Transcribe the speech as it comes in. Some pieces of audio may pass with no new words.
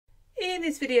in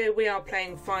this video we are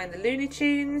playing Find the Looney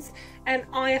Tunes, and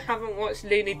I haven't watched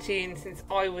Looney Tunes since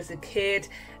I was a kid.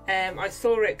 I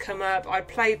saw it come up, I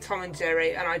played Tom and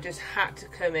Jerry, and I just had to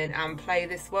come in and play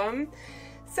this one.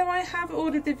 So I have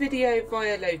ordered the video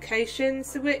via location,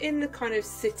 so we're in the kind of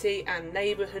city and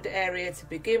neighbourhood area to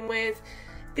begin with.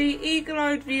 The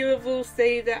eagle-eyed viewer will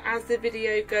see that as the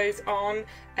video goes on,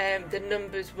 the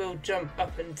numbers will jump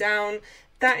up and down.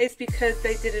 That is because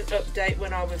they did an update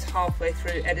when I was halfway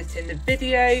through editing the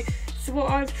video. So what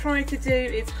I've tried to do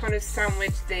is kind of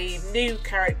sandwich the new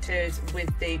characters with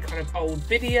the kind of old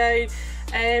video.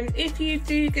 If you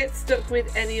do get stuck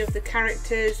with any of the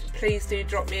characters, please do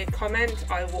drop me a comment.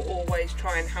 I will always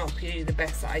try and help you the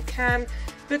best that I can.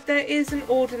 But there is an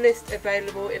order list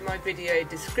available in my video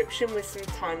description with some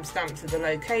timestamps of the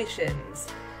locations.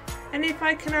 And if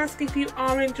I can ask, if you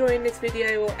are enjoying this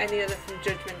video or any other from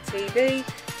Judgment TV,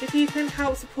 if you can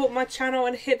help support my channel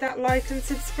and hit that like and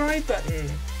subscribe button.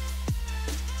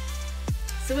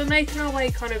 So we're making our way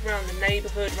kind of around the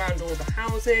neighbourhood, around all the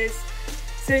houses.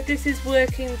 So this is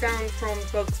working down from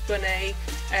Bugs Bunny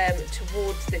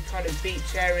towards the kind of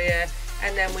beach area,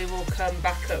 and then we will come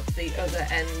back up the other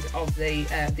end of the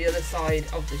other side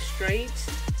of the street.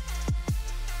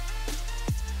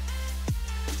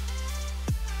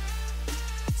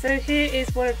 So here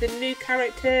is one of the new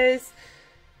characters.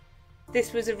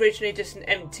 This was originally just an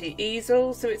empty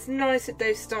easel, so it's nice that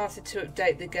they've started to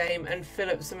update the game and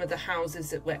fill up some of the houses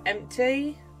that were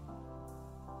empty.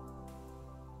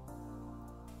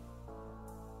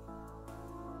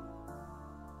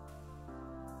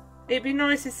 It'd be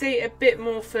nice to see a bit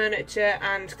more furniture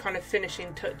and kind of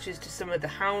finishing touches to some of the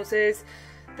houses.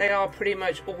 They are pretty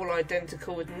much all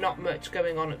identical with not much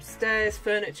going on upstairs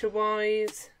furniture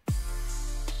wise.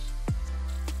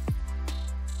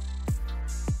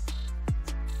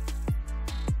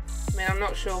 I'm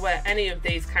not sure where any of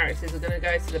these characters are going to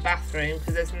go to the bathroom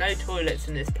because there's no toilets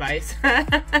in this place.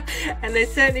 And they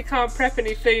certainly can't prep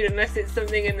any food unless it's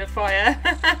something in the fire.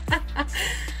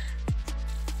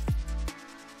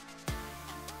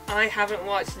 I haven't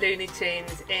watched Looney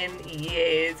Tunes in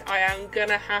years. I am going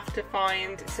to have to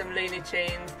find some Looney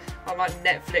Tunes on like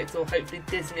Netflix or hopefully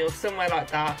Disney or somewhere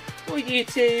like that, or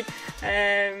YouTube.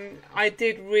 I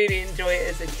did really enjoy it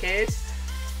as a kid.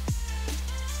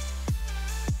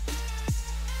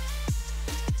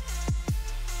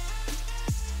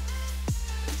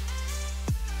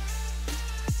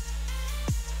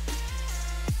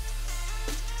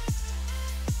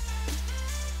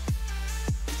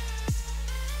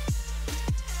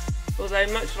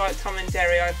 Although much like Tom and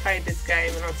Jerry, I've played this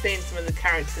game and I've seen some of the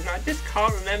characters and I just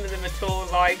can't remember them at all.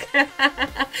 Like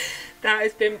that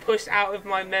has been pushed out of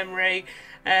my memory.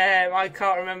 I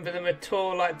can't remember them at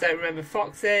all. I don't remember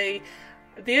Foxy.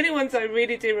 The only ones I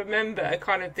really do remember are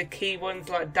kind of the key ones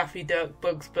like Daffy Duck,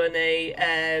 Bugs Bunny,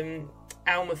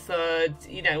 Elmer, Fudd,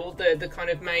 you know, all the kind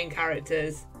of main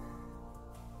characters.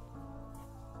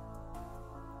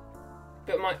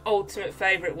 But my ultimate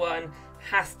favourite one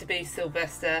has to be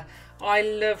Sylvester. I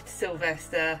loved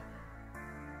Sylvester.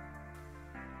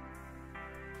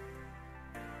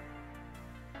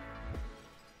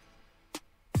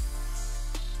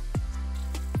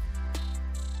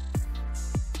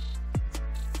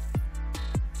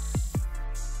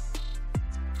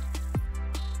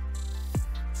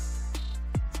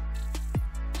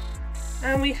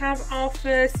 And we have our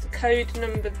first code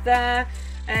number there.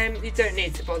 You don't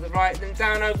need to bother writing them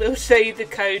down. I will show you the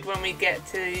code when we get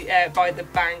to by the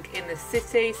bank in the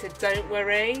city, so don't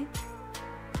worry.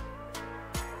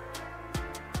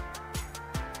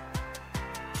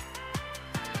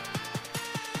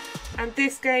 And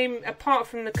this game, apart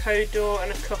from the code door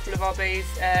and a couple of obbies,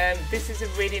 this is a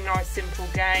really nice simple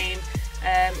game.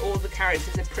 All the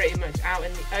characters are pretty much out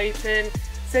in the open.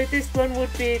 So this one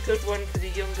would be a good one for the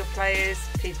younger players,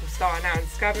 people starting out in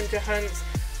scavenger hunts.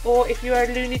 Or if you're a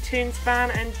Looney Tunes fan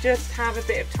and just have a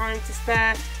bit of time to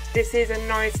spare, this is a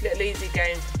nice little easy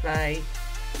game to play.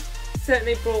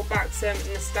 Certainly brought back some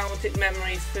nostalgic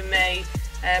memories for me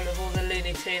of all the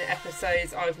Looney Tune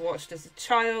episodes I've watched as a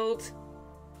child.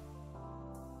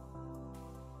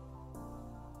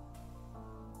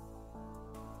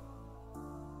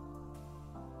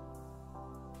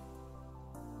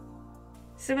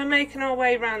 So we're making our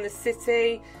way around the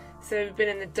city. So we've been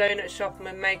in the donut shop and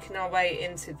we're making our way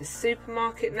into the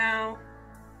supermarket now.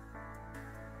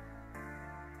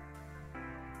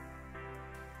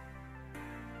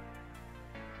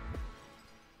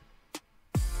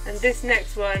 And this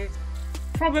next one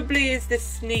probably is the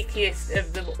sneakiest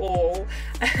of them all.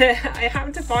 I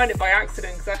happened to find it by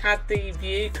accident because I had the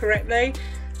view correctly,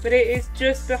 but it is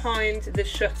just behind the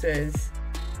shutters.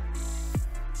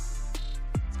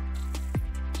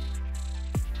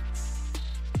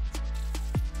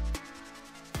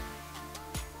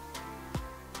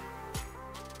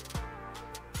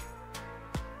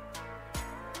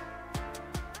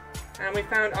 And we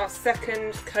found our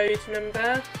second code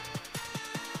number.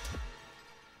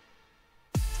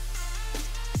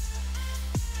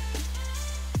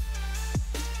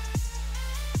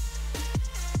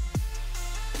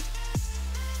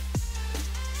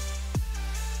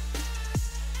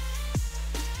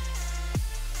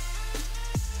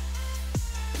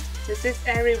 So this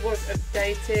area was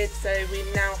updated, so we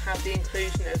now have the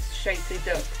inclusion of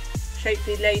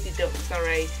shapely lady duck,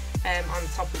 on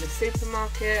top of the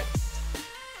supermarket.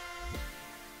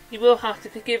 You will have to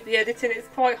forgive the editing, it's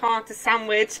quite hard to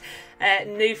sandwich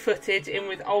new footage in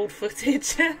with old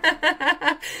footage.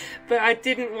 But I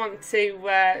didn't want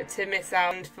to miss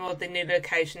out for the new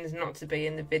locations not to be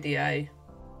in the video.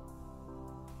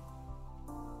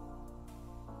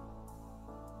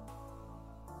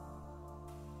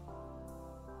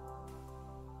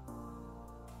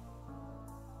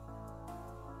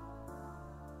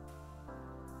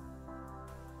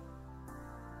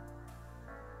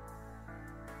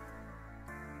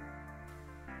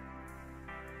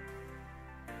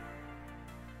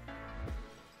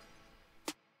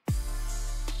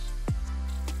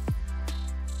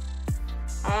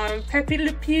 Pepe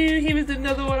Le Pew, he was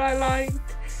another one I liked.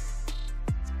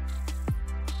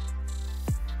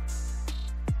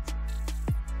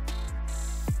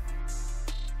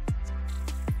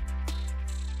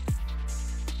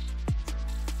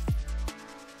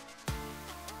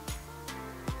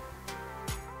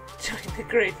 Join the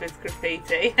group as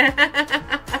graffiti.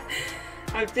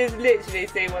 I've just literally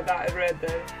seen what that had read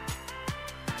though.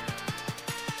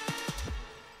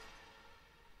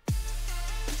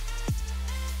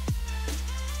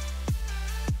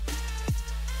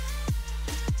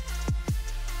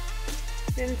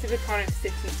 Into the kind of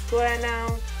city square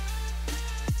now.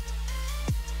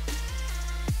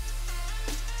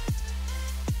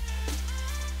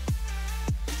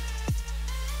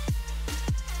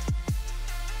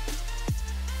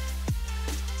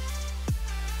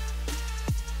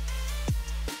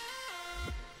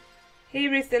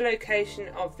 Here is the location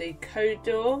of the code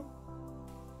door.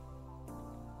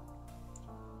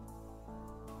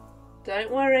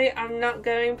 Don't worry, I'm not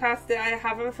going past it, I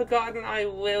haven't forgotten. I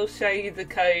will show you the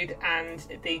code and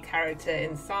the character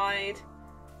inside.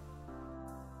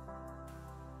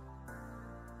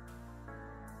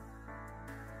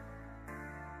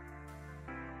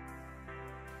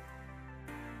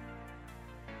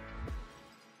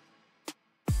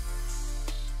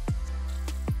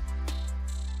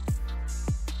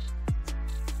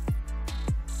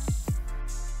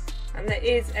 And there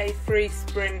is a free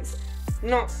sprint.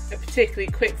 Not a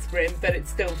particularly quick sprint, but it's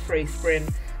still free sprint,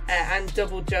 and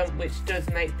double jump, which does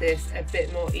make this a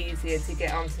bit more easier to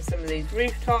get onto some of these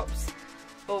rooftops.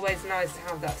 Always nice to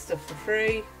have that stuff for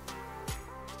free.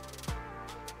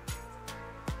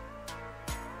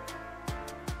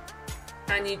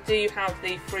 And you do have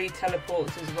the free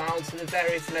teleports as well to the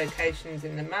various locations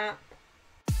in the map.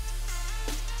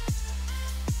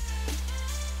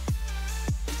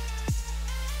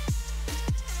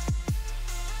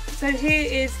 So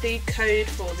here is the code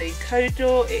for the code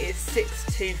door. It is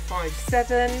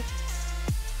 6257.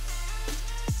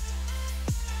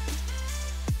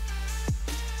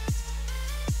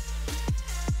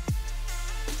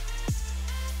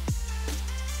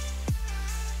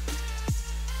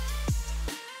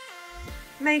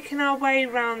 Making our way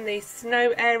around the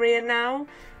snow area now.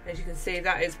 As you can see,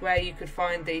 that is where you could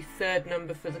find the third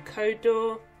number for the code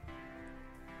door.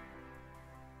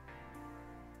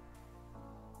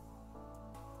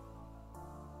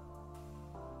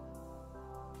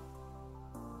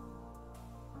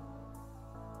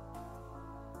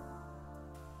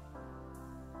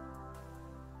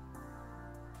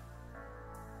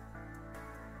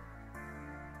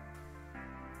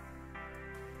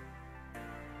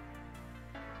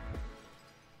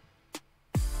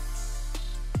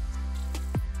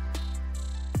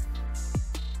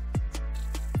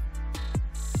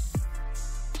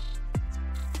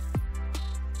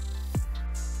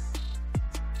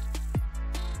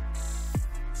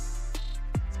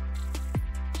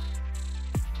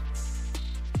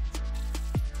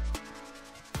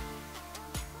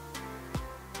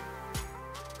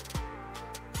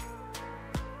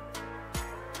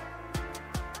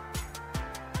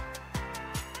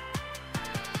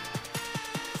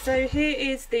 So here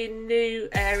is the new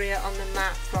area on the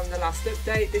map from the last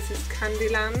update. This is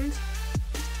Candyland.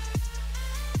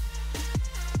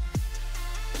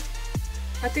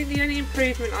 I think the only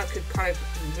improvement I could kind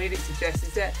of really suggest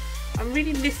is that I'm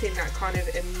really missing that kind of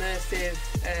immersive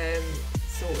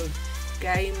sort of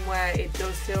game where it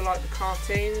does feel like the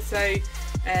cartoon. So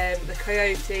the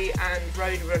Coyote and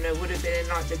Roadrunner would have been in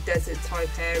like the desert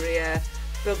type area,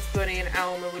 Bugs Bunny and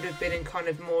Elmer would have been in kind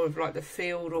of more of like the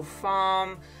field or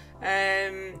farm.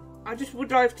 I just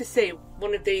would like to see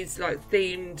one of these like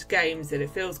themed games that it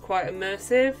feels quite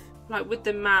immersive, like with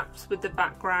the maps, with the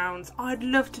backgrounds. I'd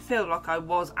love to feel like I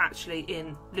was actually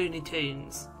in Looney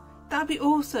Tunes. That'd be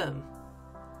awesome.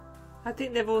 I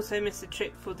think they've also missed a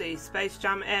trick for the Space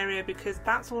Jam area, because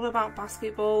that's all about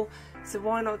basketball. So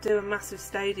why not do a massive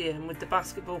stadium with the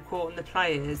basketball court and the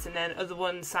players, and then other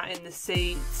ones sat in the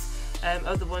seats,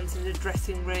 other ones in the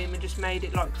dressing room, and just made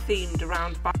it like themed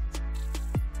around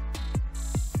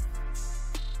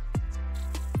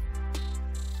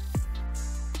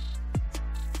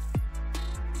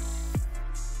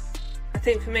I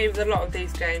think for me with a lot of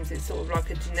these games it's sort of like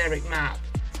a generic map,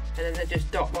 and then they just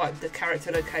dot like the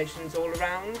character locations all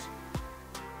around.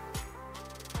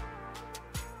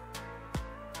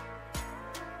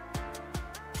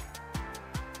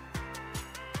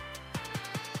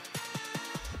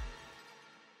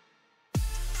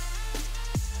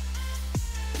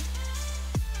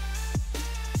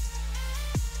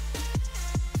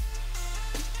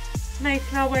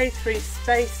 Making our way through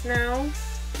space now.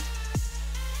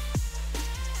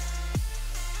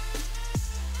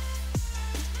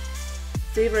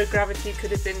 Zero gravity could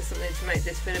have been something to make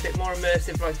this feel a bit more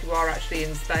immersive, like you are actually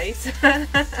in space.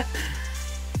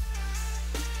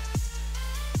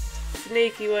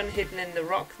 Sneaky one hidden in the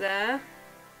rock there.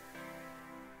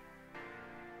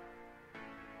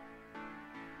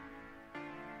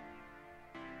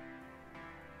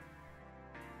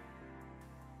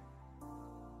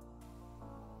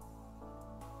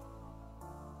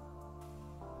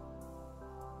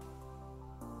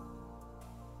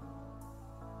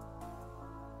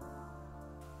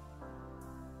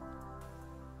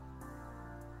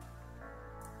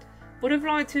 Would have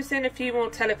liked to have seen a few more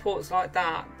teleports like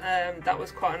that. That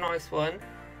was quite a nice one.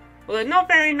 Although not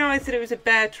very nice that it was a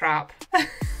bear trap.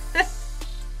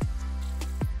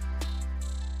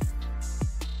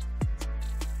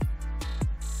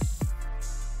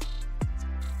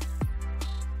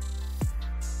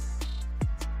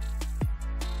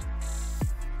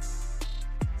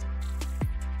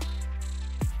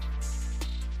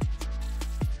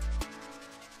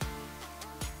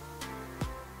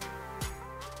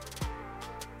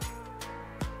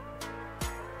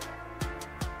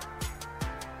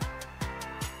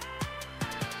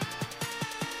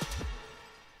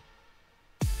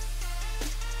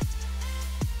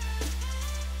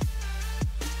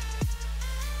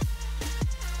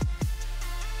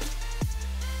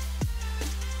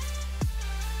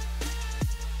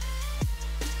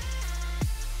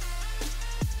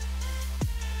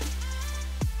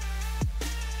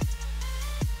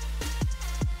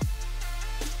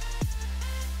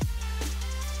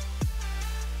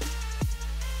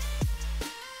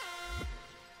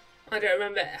 I don't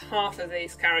remember half of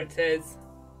these characters.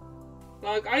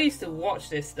 Like, I used to watch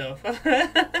this stuff.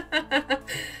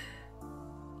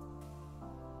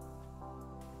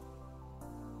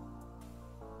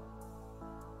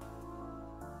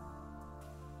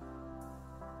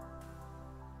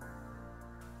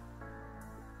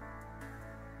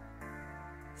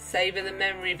 Savour the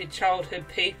memory of your childhood,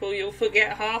 people. You'll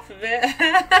forget half of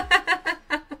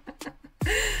it.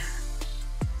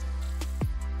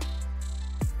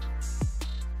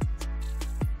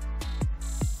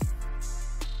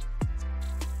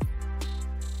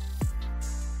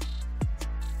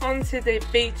 Onto the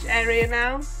beach area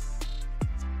now.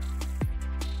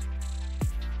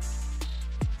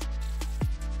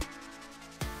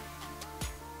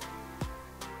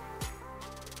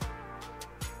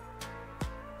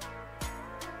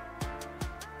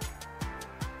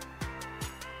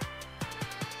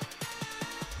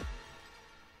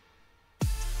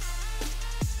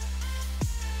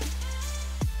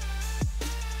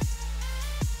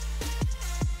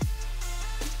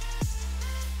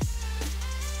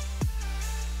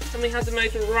 And we had the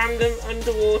most random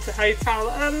underwater hotel,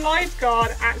 and a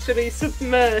lifeguard actually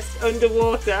submersed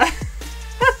underwater.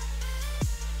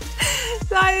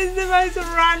 That is the most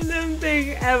random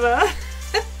thing ever.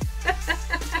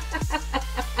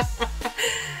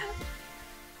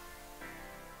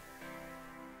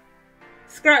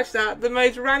 Scratch that, the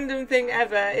most random thing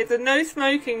ever. It's a no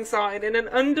smoking sign in an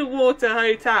underwater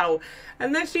hotel.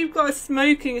 Unless you've got a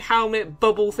smoking helmet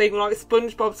bubble thing like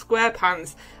SpongeBob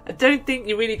SquarePants, I don't think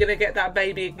you're really going to get that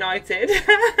baby ignited.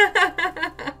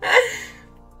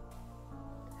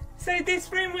 So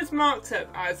this room was marked up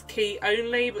as key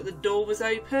only, but the door was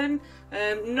open.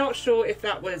 Not sure if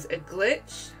that was a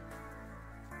glitch.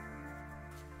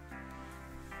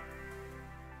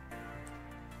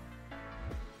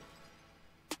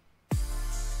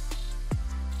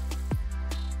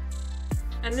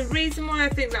 And the reason why I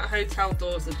think that hotel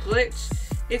door's a glitch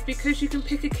is because you can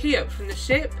pick a key up from the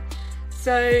ship.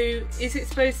 So is it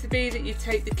supposed to be that you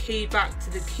take the key back to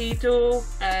the key door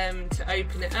to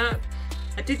open it up?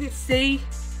 I didn't see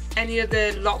any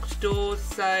other locked doors,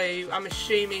 so I'm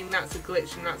assuming that's a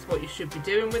glitch and that's what you should be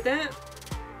doing with it.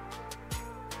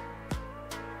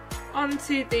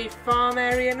 Onto the farm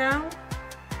area now.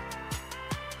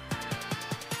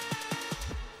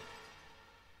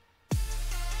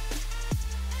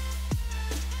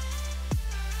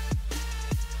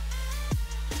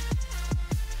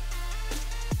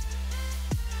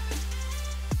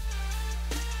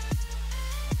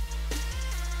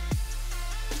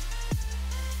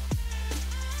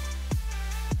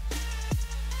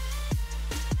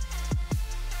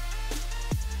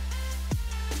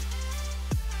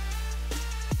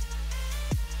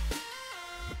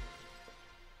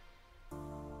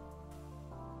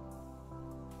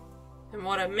 And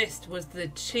what I missed was the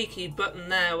cheeky button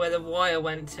there where the wire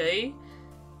went to.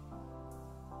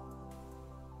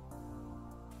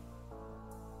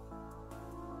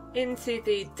 Into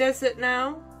the desert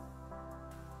now.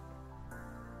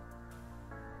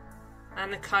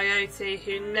 And the coyote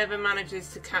who never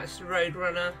manages to catch the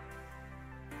roadrunner.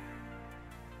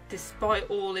 Despite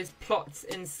all his plots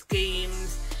and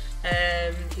schemes,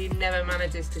 he never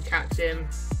manages to catch him.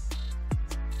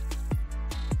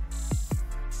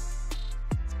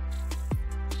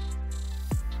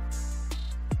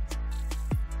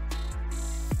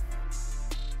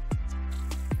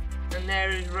 And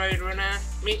there is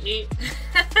Roadrunner. Meet me.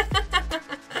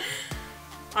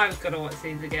 I've got to watch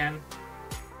these again.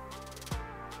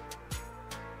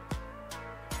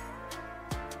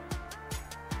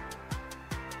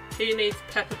 Who needs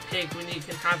Peppa Pig when you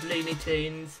can have Looney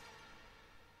Tunes?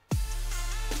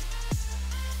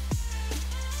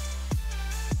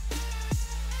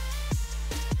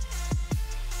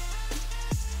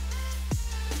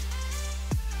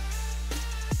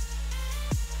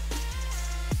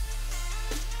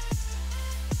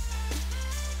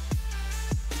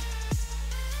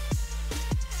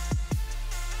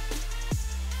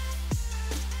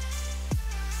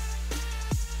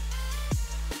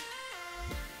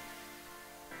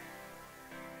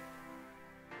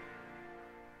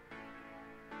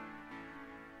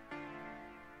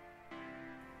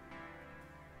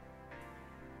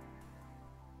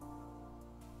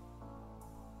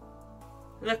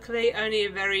 Luckily, only a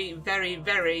very, very,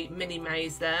 very mini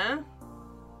maze there.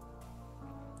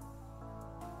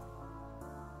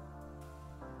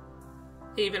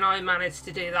 Even I managed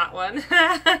to do that one.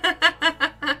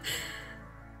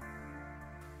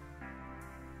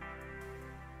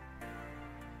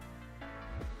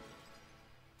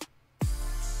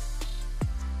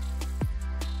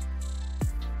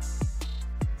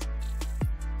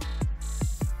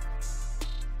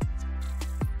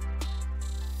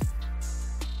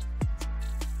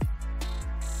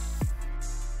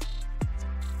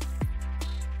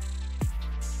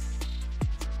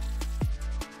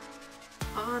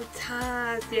 Oh,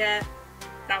 Taz, yeah,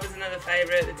 that was another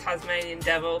favourite, the Tasmanian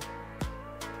Devil.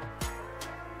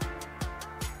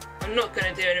 I'm not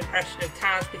going to do an impression of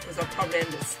Taz because I'll probably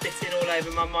end up spitting all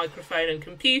over my microphone and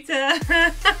computer.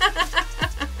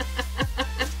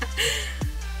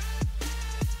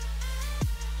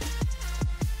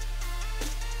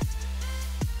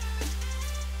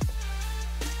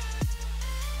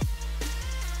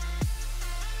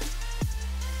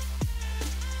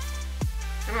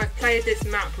 And I've played this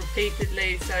map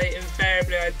repeatedly, so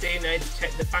invariably I do know to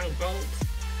check the bank vault.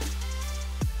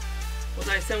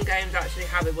 Although some games actually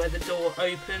have it where the door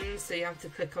opens, so you have to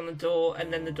click on the door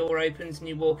and then the door opens and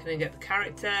you walk in and get the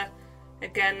character.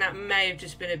 Again, that may have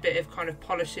just been a bit of kind of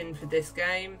polishing for this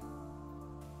game.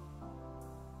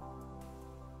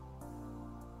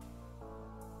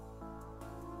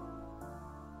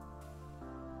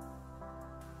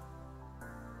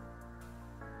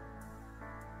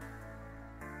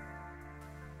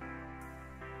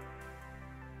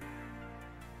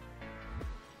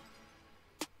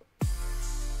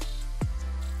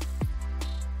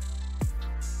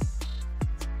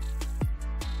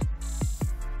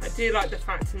 I do like the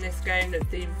fact in this game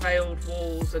that the veiled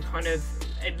walls are kind of,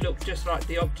 it look just like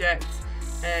the object.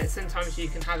 Sometimes you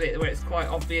can have it where it's quite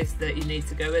obvious that you need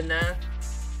to go in there.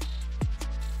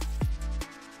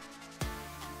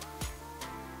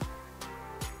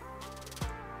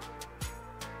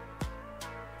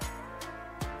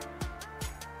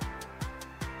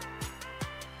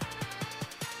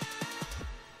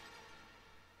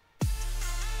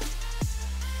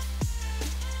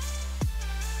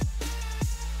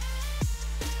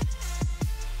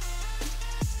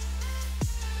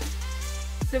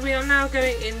 So we are now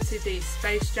going into the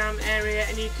Space Jam area,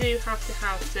 and you do have to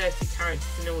have 30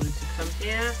 characters in order to come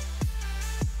here.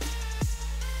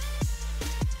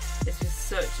 This was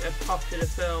such a popular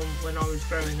film when I was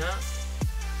growing up.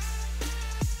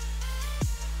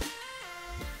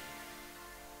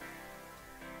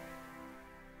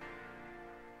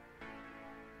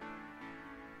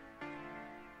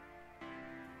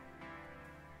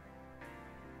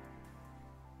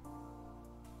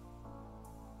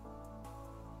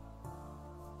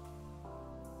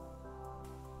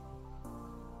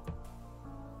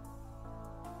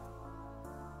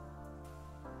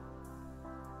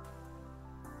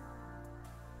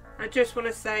 I just want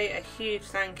to say a huge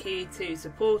thank you to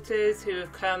supporters who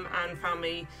have come and found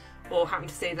me or happened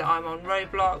to see that I'm on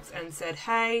Roblox and said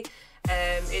hey.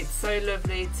 It's so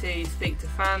lovely to speak to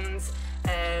fans.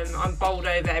 I'm bowled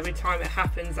over every time it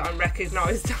happens that I'm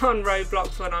recognised on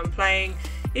Roblox when I'm playing.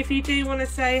 If you do want to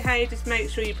say hey, just make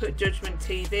sure you put Judgment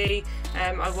TV.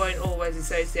 I won't always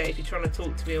associate if you're trying to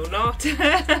talk to me or not.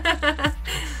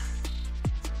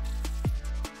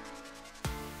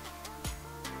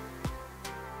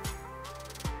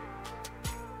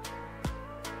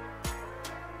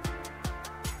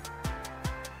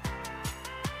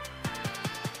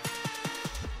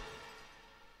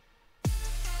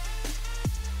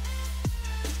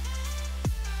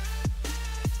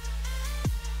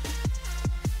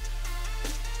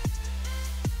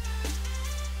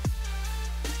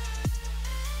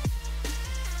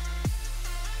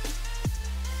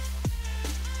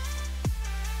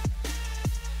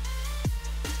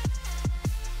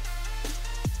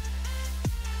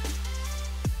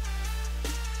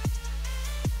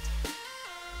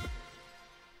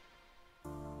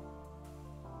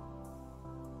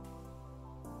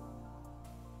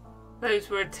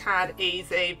 Those were a tad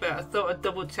easy, but I thought I'd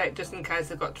double check just in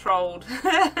case I got trolled.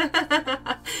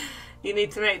 You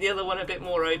need to make the other one a bit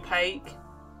more opaque.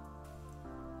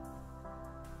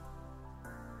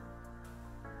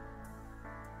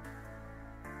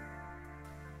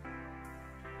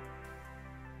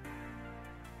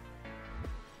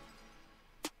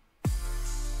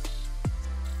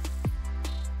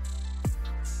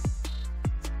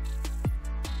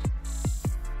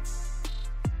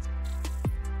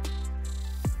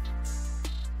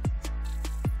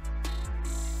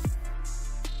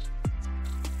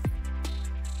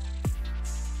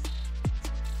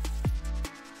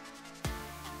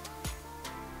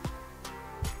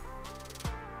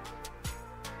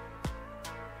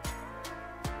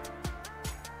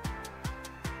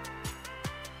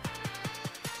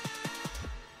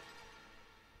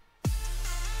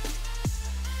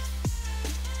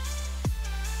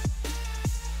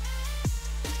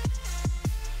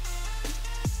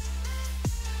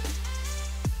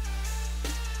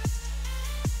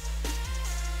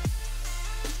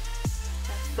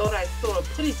 Thought I saw a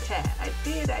pretty cat. I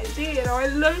did. Oh, I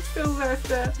love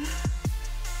Sylvester.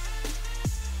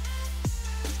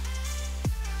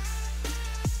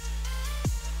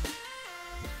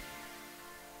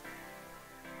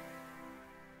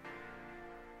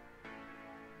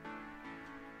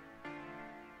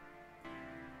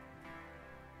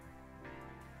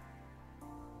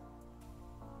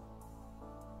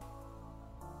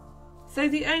 So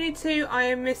the only two I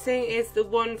am missing is the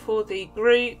one for the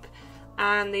group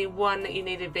and the one that you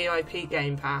need a VIP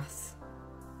game pass.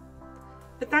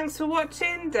 But thanks for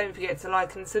watching. Don't forget to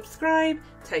like and subscribe.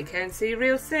 Take care and see you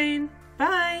real soon.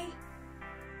 Bye.